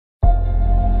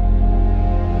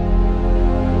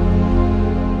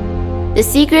The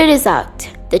secret is out,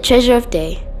 the treasure of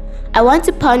day. I want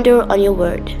to ponder on your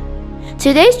word.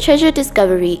 Today's treasure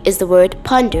discovery is the word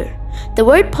ponder. The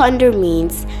word ponder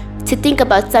means to think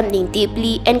about something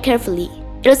deeply and carefully.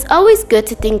 It is always good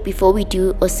to think before we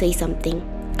do or say something.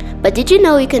 But did you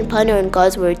know you can ponder on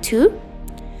God's word too?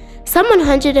 Psalm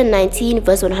 119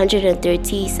 verse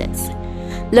 130 says,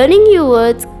 "Learning your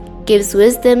words gives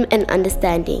wisdom and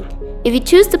understanding." If you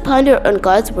choose to ponder on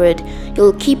God's word, you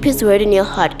will keep His word in your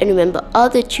heart and remember all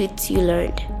the truths you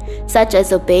learned, such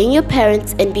as obeying your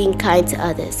parents and being kind to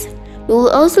others. We will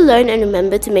also learn and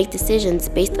remember to make decisions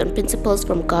based on principles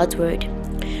from God's word.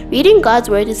 Reading God's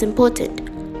word is important,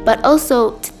 but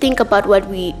also to think about what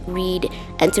we read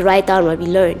and to write down what we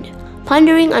learned.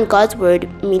 Pondering on God's word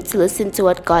means to listen to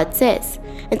what God says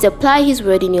and to apply His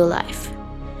word in your life.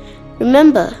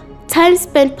 Remember, time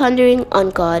spent pondering on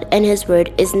God and His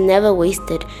word is never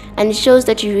wasted, and it shows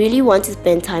that you really want to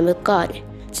spend time with God.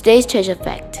 Today's treasure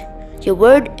fact: your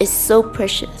word is so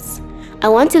precious. I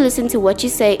want to listen to what you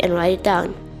say and write it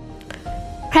down.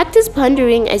 Practice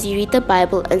pondering as you read the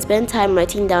Bible and spend time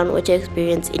writing down what you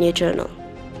experience in your journal.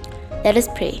 Let us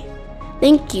pray.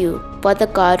 Thank you, Father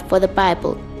God, for the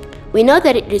Bible. We know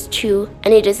that it is true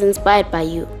and it is inspired by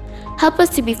you. Help us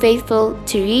to be faithful,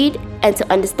 to read, and to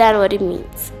understand what it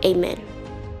means. Amen.